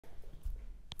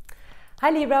Hi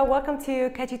Libra, welcome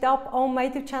to Catchit-up. On my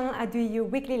YouTube channel I do your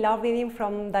weekly love reading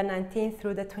from the 19th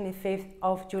through the 25th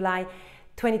of July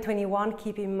 2021.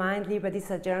 Keep in mind Libra, this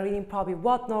is a general reading, probably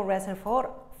what no resonate for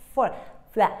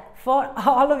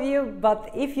all of you, but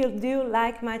if you do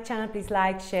like my channel, please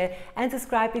like, share and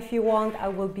subscribe if you want. I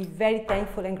will be very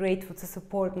thankful and grateful to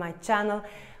support my channel.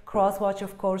 Cross-watch,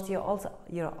 of course, you're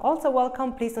also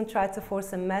welcome. Please don't try to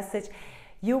force a message.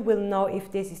 You will know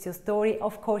if this is your story.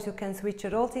 Of course, you can switch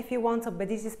your roles if you want to, but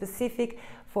this is specific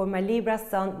for my Libra,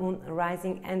 Sun, Moon,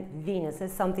 Rising, and Venus.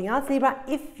 There's something else, Libra.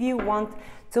 If you want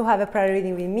to have a prayer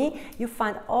reading with me, you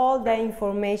find all the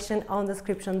information on the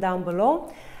description down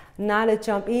below. Now let's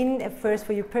jump in. First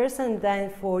for your person,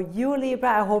 then for you,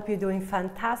 Libra. I hope you're doing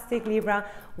fantastic, Libra,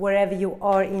 wherever you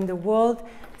are in the world,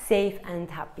 safe and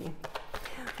happy.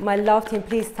 My love team,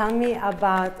 please tell me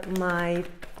about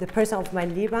the person of my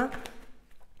Libra.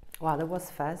 Wow, that was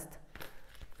fast.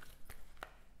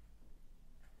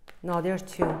 No, there's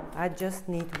two. I just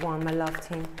need one, my love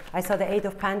team. I saw the 8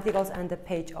 of Pentacles and the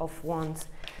Page of Wands.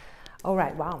 All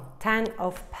right, wow. 10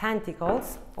 of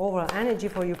Pentacles, overall energy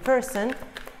for your person.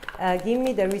 Give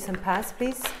me the recent past,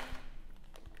 please.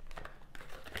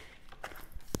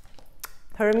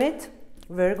 Hermit,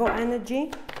 Virgo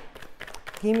energy.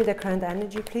 Give me the current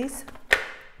energy, please.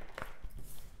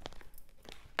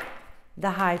 The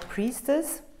High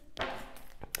Priestess.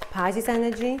 Pisces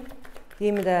energy,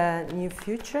 give me the new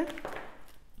future.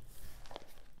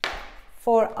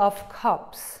 4 of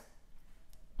Cups.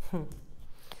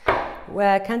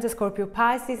 Well, Cancer, Scorpio,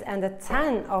 Pisces, and the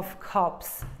 10 of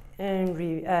Cups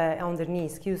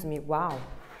underneath, excuse me. Wow.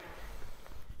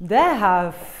 They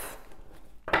have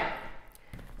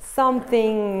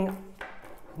something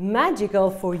magical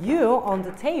for you on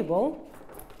the table.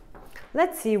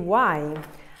 Let's see why.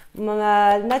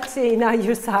 Let's see now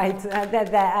your side.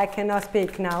 That I cannot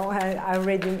speak now. I'm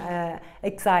already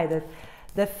excited.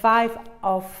 The 5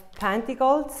 of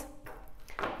Pentacles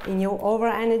in your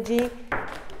overall energy.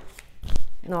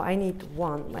 No, I need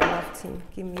one. My love team,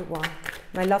 give me one.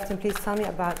 My love team, please tell me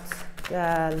about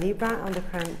the Libra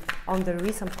on the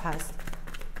recent past.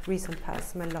 Recent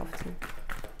past, my love team.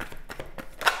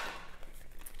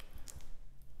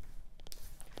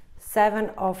 7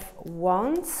 of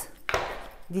Wands.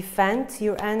 Defend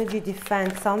your energy,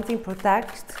 defend something,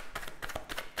 protect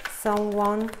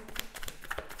someone.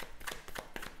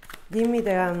 Give me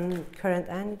the current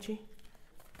energy.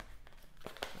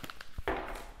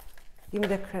 Give me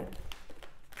the current.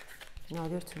 No,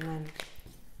 there's too many.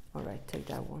 All right, take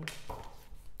that one.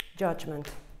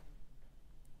 Judgment.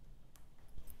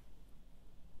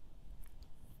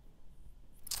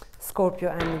 Scorpio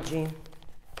energy.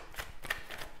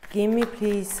 Give me,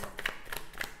 please,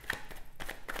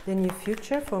 the new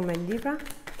future for my Libra.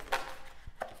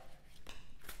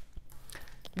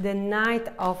 The Knight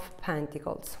of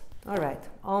Pentacles. All right,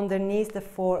 underneath the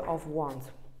 4 of Wands.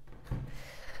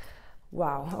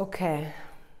 Wow, okay.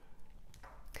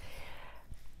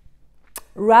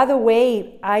 Right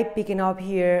away, I picking up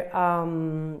here,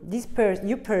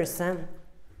 your person,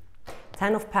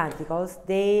 10 of Pentacles,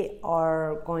 they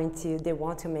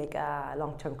want to make a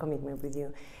long-term commitment with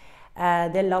you.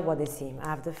 They love what they see. I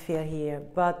have the fear here,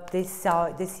 but they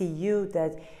see you,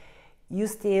 that you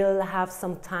still have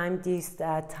some time, this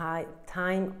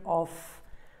time of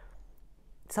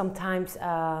sometimes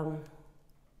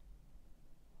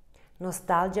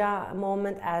nostalgia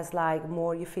moment, as like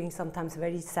more you're feeling sometimes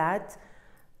very sad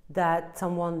that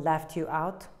someone left you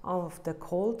out of the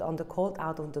cold,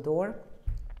 out of the door.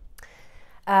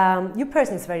 Your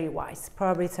person is very wise.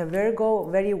 Probably it's a Virgo,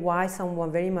 very wise,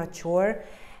 someone very mature.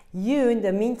 You, in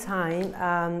the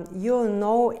meantime, you'll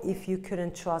know if you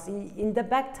couldn't trust. In the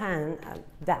back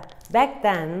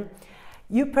then,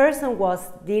 your person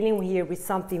was dealing here with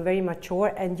something very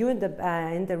mature, and you in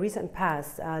the recent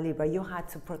past, Libra, you had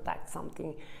to protect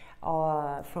something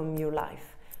from your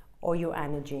life or your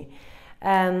energy.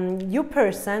 Your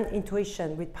person,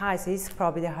 intuition with Pisces,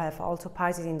 probably they have also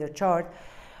Pisces in their chart,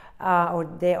 or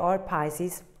they are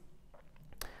Pisces.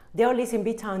 They are listening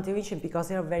big time intuition because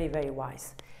they are very, very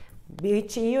wise.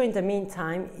 Which you, in the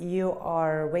meantime, you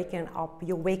are waking up.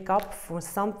 You wake up for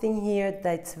something here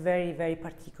that's very, very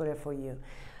particular for you.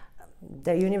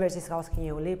 The universe is asking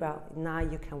you, Libra, now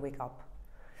you can wake up.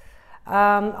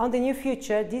 On the new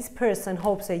future, this person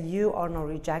hopes that you are not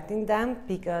rejecting them,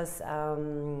 because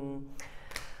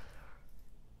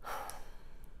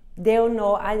they don't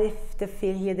know, I have the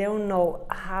feel here, they don't know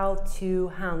how to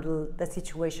handle the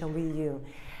situation with you.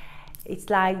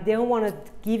 It's like they don't want to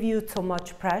give you too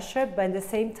much pressure, but at the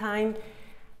same time,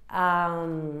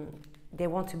 they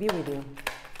want to be with you.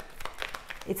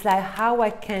 It's like how I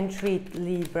can treat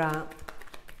Libra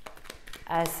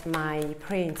as my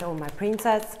prince or my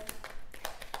princess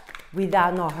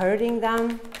without not hurting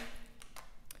them.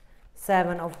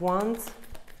 7 of Wands.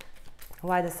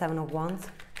 Why the 7 of Wands?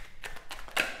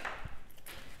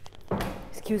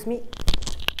 Excuse me.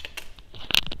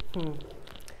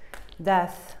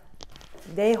 Death.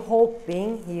 They're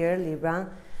hoping here, Libra,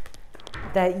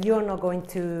 that you're not going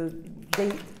to,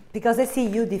 because they see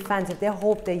you defensive, they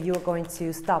hope that you're going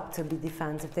to stop to be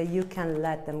defensive, that you can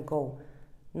let them go.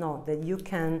 No, that you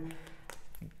can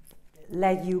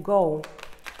let you go.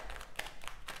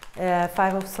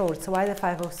 5 of Swords. Why the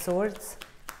 5 of Swords?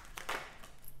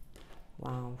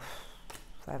 Wow.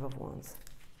 5 of Wands.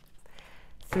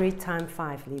 3 times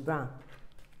 5, Libra.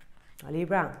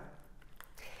 Libra.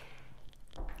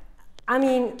 I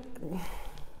mean,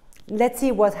 let's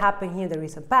see what happened here in the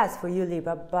recent past for you,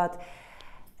 Libra, but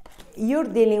you're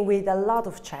dealing with a lot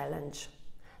of challenge,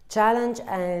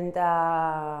 and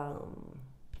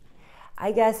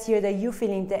I guess here that you're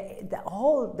feeling that the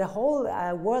whole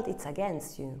world is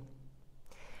against you.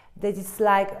 That it's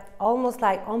like almost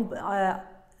like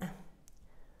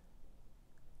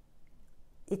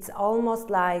it's almost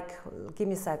like, give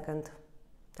me a second,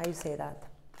 how you say that?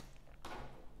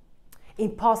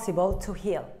 Impossible to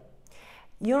heal.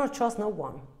 You don't trust no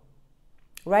one.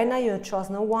 Right now you don't trust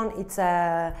no one. It's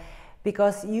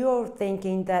because you're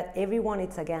thinking that everyone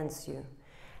is against you.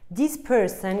 This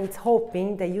person is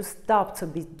hoping that you stop to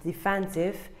be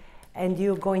defensive and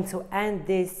you're going to end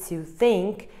this to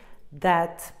think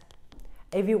that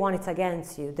everyone is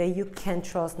against you, that you can't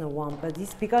trust no one. But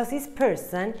this, because this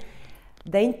person,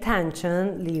 the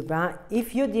intention, Libra,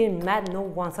 if you didn't met no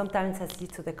one, sometimes I see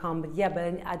to the comment, yeah,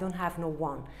 but I don't have no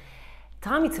one.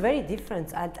 Time is very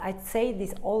different. I'd say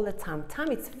this all the time.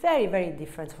 Time is very, very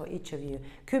different for each of you.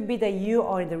 Could be that you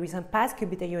are in the recent past,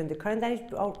 could be that you're in the current age,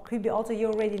 or could be also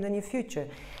you're already in the near future.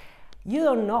 You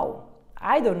don't know.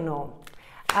 I don't know.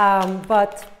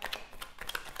 But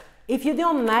if you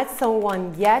don't met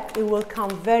someone yet, it will come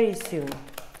very soon.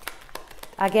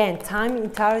 Again, time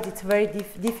in tarot, it's very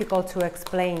difficult to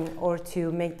explain or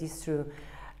to make this true.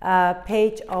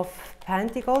 Page of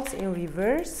Pentacles in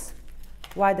reverse.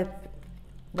 Why the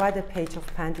Page of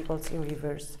Pentacles in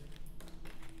reverse?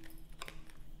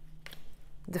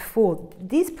 The Fool.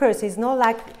 This person is not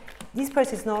like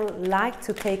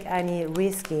to take any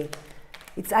risky.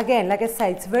 It's, again, like I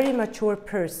said, it's a very mature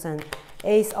person.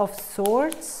 Ace of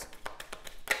Swords.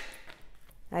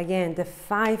 Again, the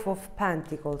 5 of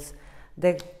Pentacles.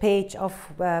 The Page of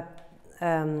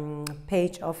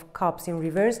Cups in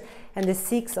reverse, and the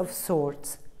 6 of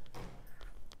Swords.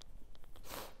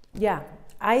 Yeah.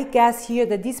 I guess here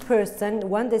that this person,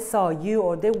 when they saw you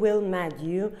or they will met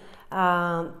you,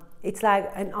 it's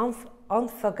like an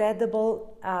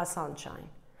unforgettable sunshine.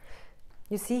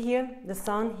 You see here, the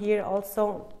sun here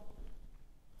also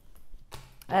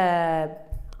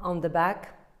on the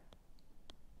back.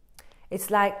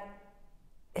 It's like,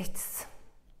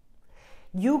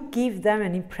 you give them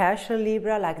an impression,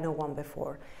 Libra, like no one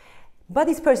before. But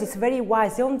this person is very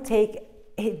wise. They don't take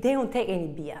any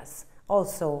BS.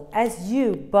 Also, as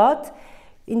you, but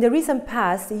in the recent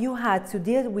past, you had to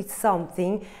deal with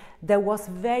something that was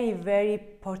very, very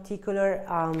particular,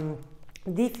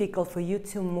 difficult for you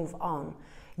to move on.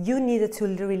 You needed to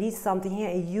release something here,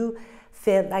 and you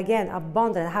felt, again,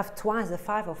 abundant. I have twice the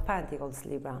 5 of Pentacles,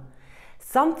 Libra.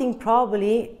 Something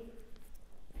probably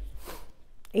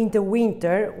in the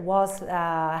winter was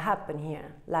happened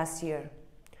here last year,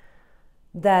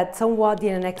 that someone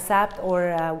didn't accept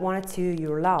or wanted to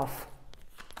your love.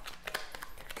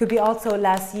 Could be also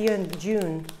last year in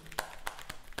June,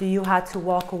 you had to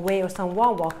walk away or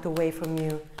someone walked away from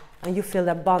you and you feel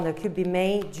abandoned. Could be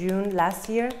May, June last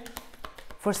year.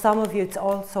 For some of you, it's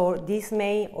also this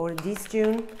May or this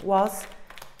June was.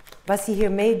 But see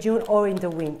here, May, June, or in the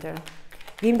winter.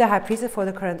 Give me the High Priestess for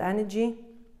the current energy.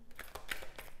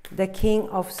 The King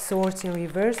of Swords in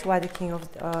reverse. Why the King of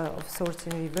Swords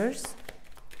in reverse?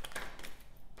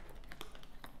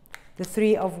 The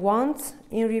 3 of Wands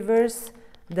in reverse.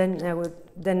 Then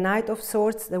the Knight of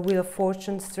Swords, the Wheel of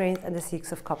Fortune, Strength, and the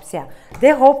 6 of Cups. Yeah,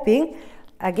 they're hoping,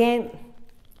 again,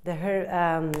 the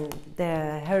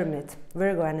Hermit,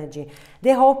 Virgo energy.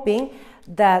 They're hoping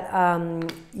that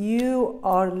you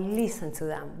are listen to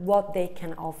them, what they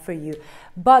can offer you.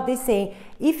 But they say,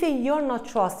 if you're not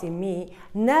trusting me,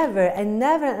 never and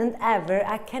ever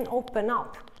I can open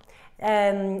up.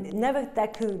 Never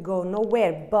that could go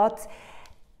nowhere, but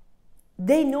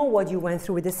they know what you went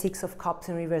through with the 6 of Cups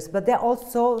in reverse, but they're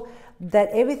also that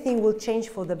everything will change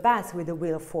for the best with the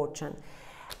Wheel of Fortune.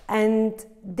 and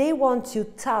they want to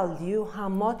tell you how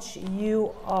much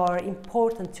you are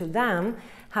important to them,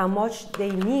 how much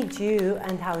they need you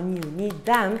and how you need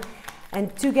them,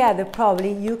 and together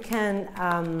probably you can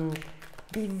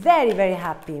be very, very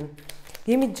happy.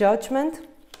 Give me Judgment.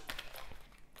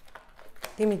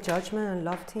 Give me Judgment and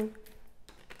Love Team.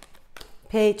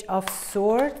 Page of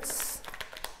Swords.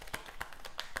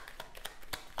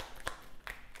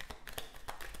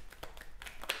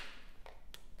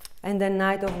 And the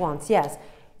Knight of Wands. Yes,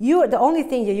 the only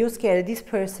thing you're scared, this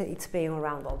person is playing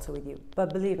around also with you.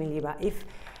 But believe me, Libra, if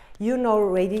you know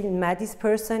already met this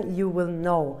person, you will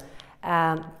know.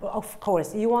 Of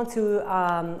course, you want to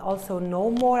also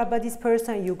know more about this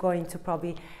person. You're going to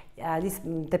probably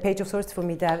the Page of Swords for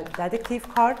me, the detective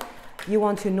card. You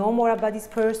want to know more about this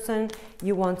person.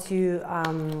 You want to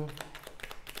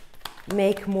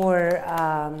make more.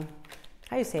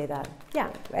 How you say that?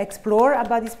 Yeah, explore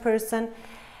about this person.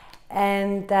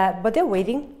 And but they're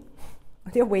waiting.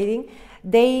 They're waiting.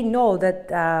 They know that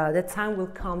the time will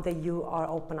come that you are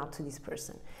open up to this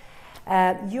person.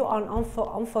 You are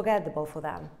unforgettable for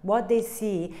them. What they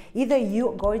see, either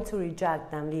you're going to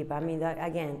reject them, Libra. I mean,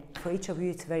 again, for each of you,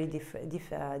 it's very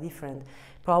different.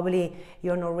 Probably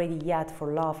you're not ready yet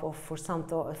for love or for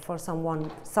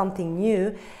something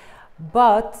new,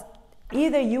 but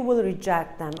either you will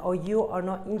reject them or you are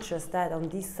not interested on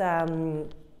this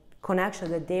connection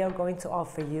that they are going to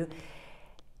offer you.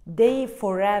 They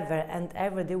forever and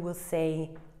ever, they will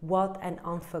say, what an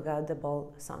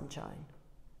unforgettable sunshine.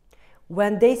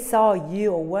 When they saw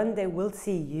you or when they will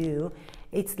see you,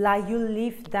 it's like you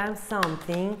leave them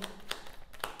something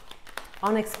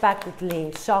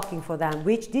unexpectedly shocking for them,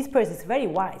 which this person is very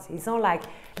wise. It's not like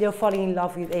they're falling in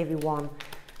love with everyone.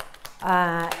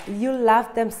 You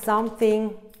left them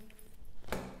something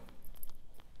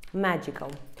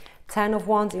magical. 10 of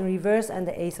Wands in reverse and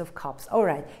the Ace of Cups. All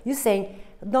right, you're saying,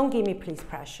 don't give me please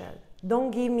pressure.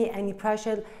 Don't give me any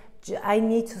pressure. I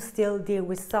need to still deal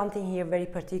with something here very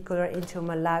particular into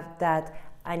my life that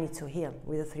I need to heal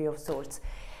with the Three of Swords.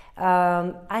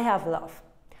 I have love.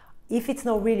 If it's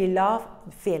not really love,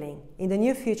 feeling. In the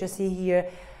near future, see here,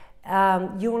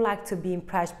 you don't like to be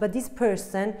impressed, but this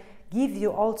person gives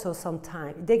you also some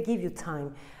time. They give you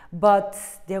time, but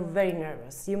they're very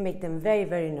nervous. You make them very,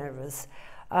 very nervous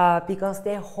because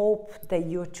they hope that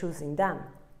you're choosing them.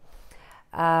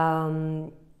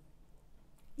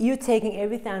 You're taking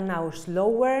everything now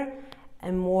slower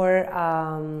and more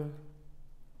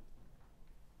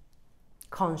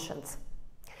conscious.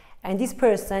 And this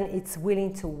person is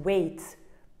willing to wait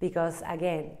because,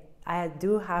 again, I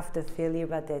do have the feel,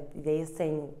 Libra, that they're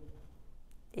saying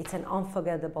it's an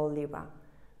unforgettable Libra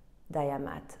that I am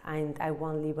at, and I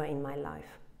want Libra in my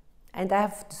life. And I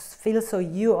have to feel so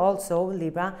you also,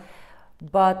 Libra,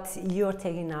 but you're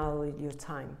taking now your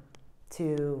time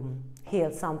to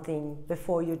heal something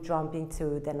before you jump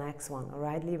into the next one. All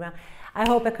right, Libra? I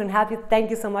hope I can help you.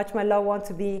 Thank you so much, my loved one,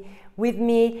 to be with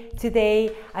me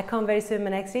today. I come very soon in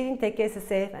my next reading. Take care, stay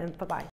safe, and bye-bye.